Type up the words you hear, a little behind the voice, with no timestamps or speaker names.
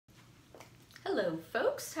Hello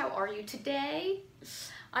folks, how are you today?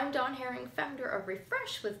 I'm Dawn Herring, founder of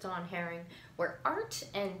Refresh with Dawn Herring, where art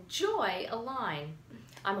and joy align.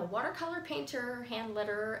 I'm a watercolor painter, hand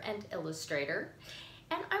letterer, and illustrator,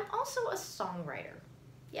 and I'm also a songwriter.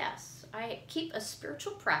 Yes, I keep a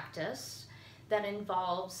spiritual practice that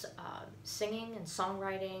involves singing and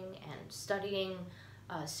songwriting and studying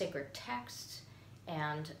sacred texts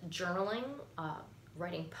and journaling,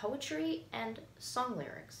 writing poetry and song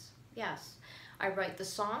lyrics. Yes, I write the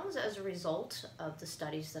songs as a result of the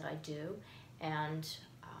studies that I do, and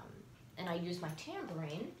I use my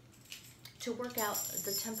tambourine to work out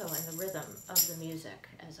the tempo and the rhythm of the music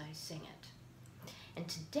as I sing it. And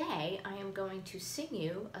today I am going to sing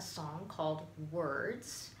you a song called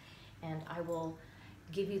Words, and I will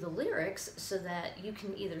give you the lyrics so that you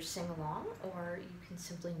can either sing along or you can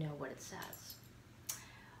simply know what it says.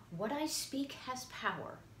 What I speak has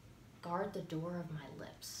power. Guard the door of my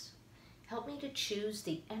lips. Help me to choose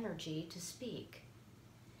the energy to speak.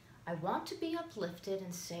 I want to be uplifted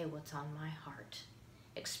and say what's on my heart,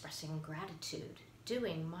 expressing gratitude,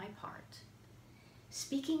 doing my part.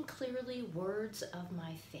 Speaking clearly words of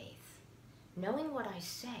my faith, knowing what I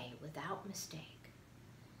say without mistake.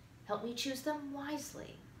 Help me choose them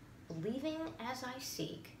wisely, believing as I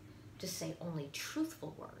seek to say only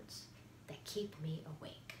truthful words that keep me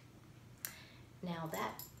awake. Now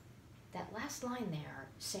that last line there,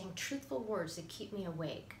 saying truthful words that keep me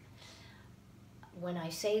awake, when I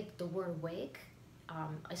say the word awake,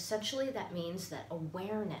 essentially that means that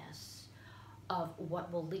awareness of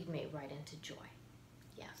what will lead me right into joy.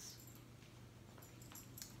 Yes.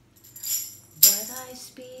 What I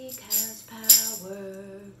speak has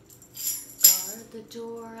power. Guard the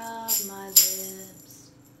door of my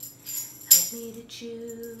lips. Help me to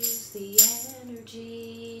choose the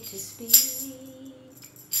energy to speak.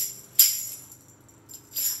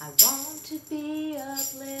 I want to be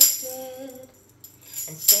uplifted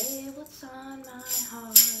and say what's on my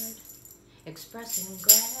heart, expressing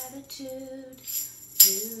gratitude,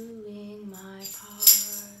 doing my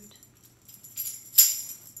part.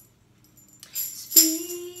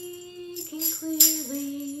 Speaking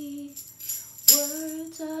clearly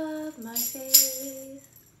words of my faith,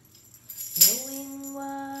 knowing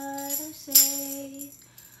what I say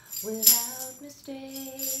without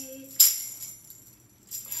mistake.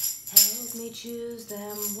 Help me choose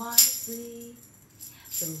them wisely,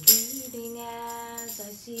 believing as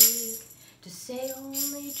I seek to say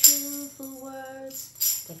only truthful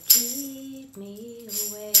words that keep me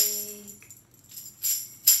awake.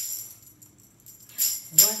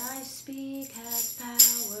 What I speak has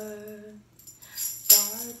power.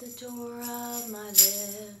 Guard the door of my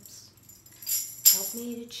lips. Help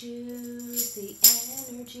me to choose the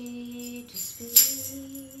energy to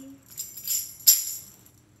speak.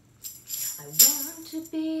 I want to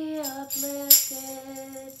be uplifted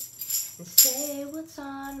and say what's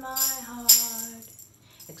on my heart,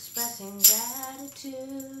 expressing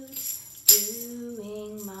gratitude,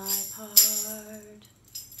 doing my part.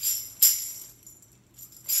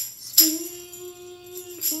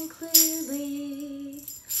 Speaking clearly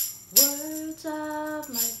words of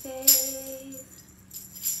my faith,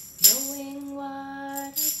 knowing what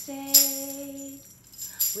I say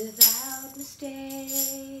without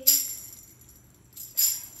mistake.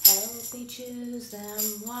 Help me choose them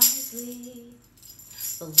wisely,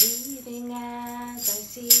 believing as I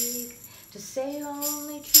seek to say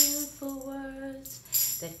only truthful words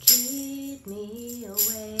that keep me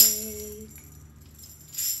awake.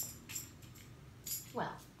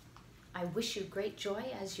 Well, I wish you great joy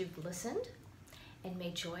as you've listened, and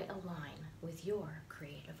may joy align with your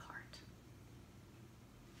creative heart.